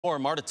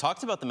Marta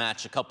talked about the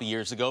match a couple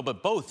years ago,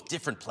 but both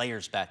different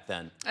players back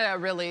then. Yeah,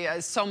 really,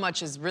 so much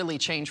has really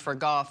changed for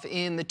Gauff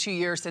in the 2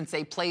 years since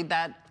they played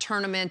that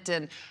tournament.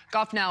 And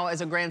Gauff now,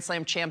 as a Grand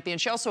Slam champion,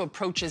 she also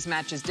approaches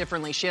matches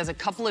differently. She has a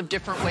couple of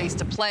different ways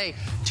to play.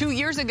 2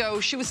 years ago,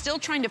 she was still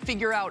trying to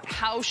figure out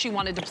how she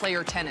wanted to play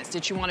her tennis.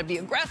 Did she want to be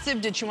aggressive?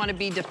 Did she want to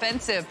be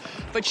defensive?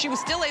 But she was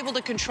still able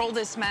to control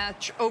this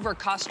match over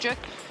Kostyuk.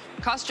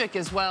 Kostyuk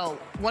as well,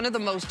 one of the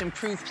most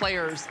improved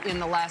players in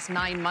the last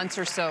 9 months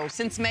or so.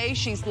 Since May,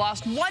 she's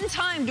lost one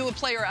time to a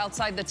player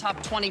outside the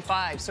top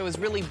 25, so is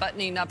really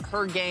buttoning up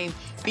her game,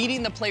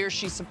 beating the players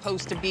she's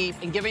supposed to beat,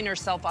 and giving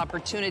herself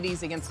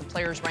opportunities against the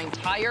players ranked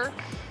higher.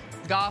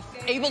 Gauff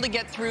able to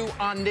get through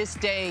on this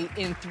day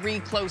in 3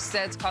 close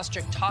sets.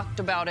 Kostyuk talked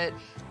about it.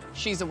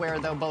 She's aware,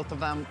 though, both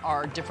of them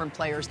are different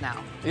players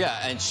now. Yeah,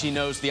 and she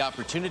knows the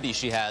opportunity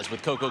she has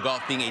with Coco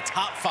Gauff being a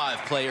top 5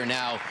 player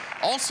now.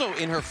 Also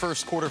in her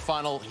first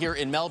quarterfinal here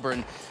in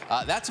Melbourne.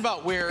 That's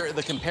about where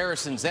the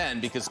comparisons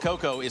end, because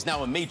Coco is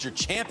now a major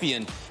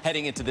champion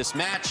heading into this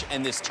match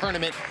and this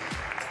tournament,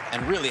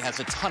 and really has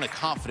a ton of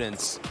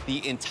confidence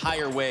the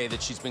entire way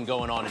that she's been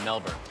going on in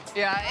Melbourne.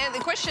 Yeah, and the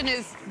question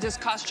is, does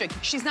Kostyuk,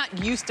 she's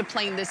not used to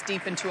playing this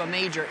deep into a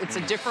major. It's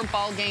a different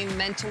ball game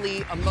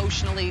mentally,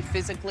 emotionally,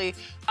 physically.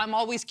 I'm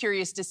always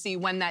curious to see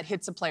when that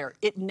hits a player.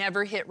 It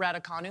never hit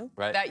Raducanu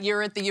that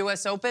year at the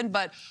U.S. Open,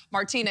 but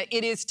Martina,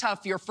 it is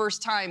tough your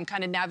first time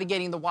kind of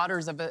navigating the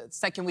waters of a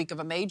second week of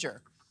a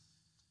major.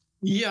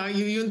 Yeah,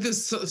 you're in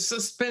this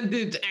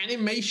suspended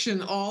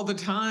animation all the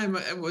time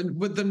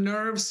with the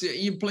nerves.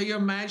 You play your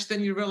match, then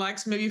you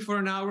relax maybe for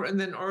an hour, and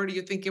then already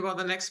you're thinking about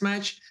the next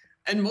match.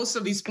 And most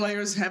of these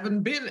players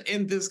haven't been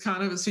in this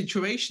kind of a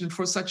situation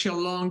for such a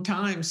long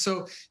time.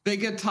 So they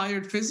get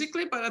tired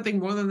physically, but I think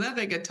more than that,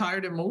 they get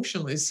tired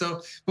emotionally.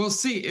 So we'll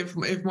see if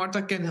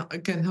Marta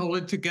can hold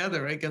it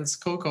together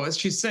against Coco. As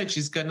she said,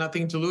 she's got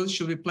nothing to lose.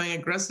 She'll be playing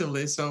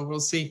aggressively. So we'll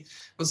see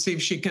if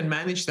she can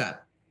manage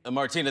that.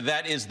 Martina,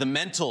 that is the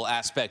mental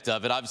aspect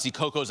of it. Obviously,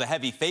 Coco's a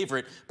heavy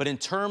favorite, but in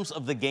terms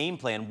of the game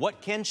plan,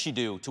 what can she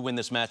do to win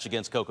this match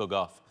against Coco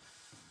Gauff?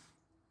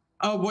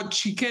 What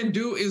she can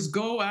do is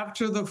go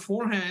after the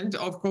forehand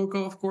of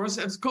Coco, of course.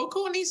 As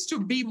Coco needs to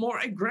be more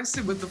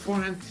aggressive with the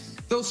forehand.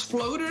 Those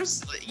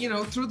floaters, you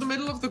know, through the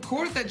middle of the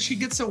court that she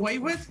gets away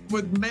with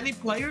many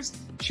players,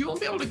 she won't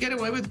be able to get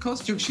away with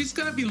Kostyuk. She's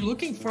going to be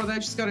looking for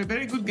that. She's got a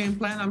very good game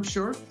plan, I'm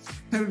sure.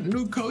 Her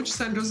new coach,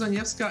 Sandra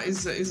Zaniewska,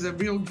 is a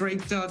real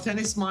great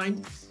tennis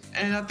mind.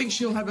 And I think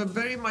she'll have a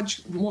very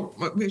much more,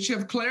 she'll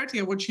have clarity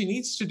of what she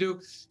needs to do.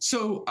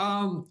 So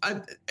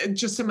it's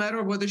just a matter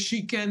of whether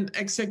she can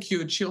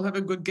execute. She'll have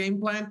a good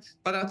game plan,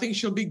 but I think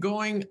she'll be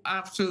going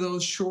after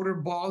those shorter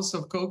balls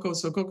of Coco.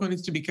 So Coco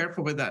needs to be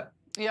careful with that.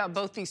 Yeah,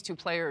 both these two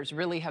players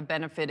really have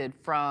benefited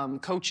from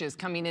coaches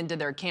coming into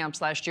their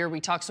camps last year. We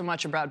talked so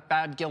much about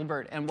Brad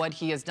Gilbert and what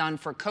he has done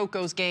for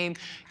Coco's game,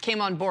 came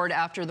on board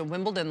after the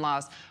Wimbledon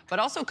loss. But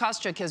also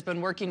Kostyuk has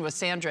been working with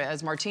Sandra,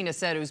 as Martina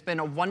said, who's been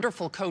a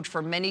wonderful coach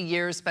for many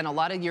years, spent a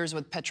lot of years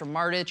with Petra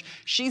Martic.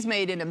 She's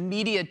made an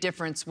immediate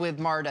difference with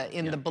Marta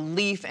in the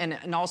belief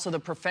and also the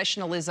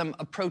professionalism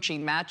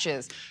approaching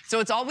matches.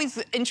 So it's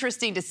always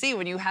interesting to see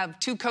when you have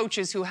two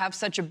coaches who have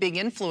such a big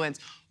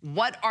influence,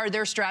 what are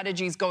their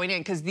strategies going in?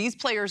 Because these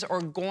players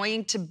are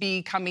going to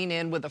be coming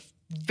in with a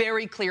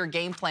very clear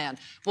game plan.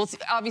 Well,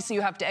 obviously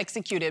you have to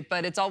execute it,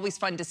 but it's always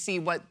fun to see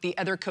what the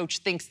other coach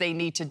thinks they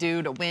need to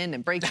do to win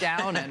and break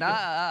down and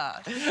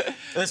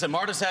Listen,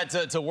 Marta's had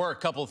to work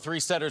a couple of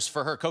 3-setters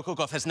for her. Coco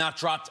Gauff has not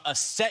dropped a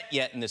set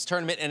yet in this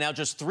tournament, and now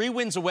just 3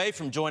 wins away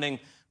from joining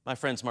my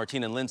friends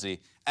Martina and Lindsay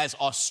as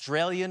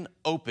Australian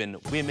Open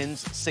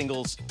women's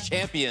singles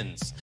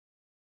champions.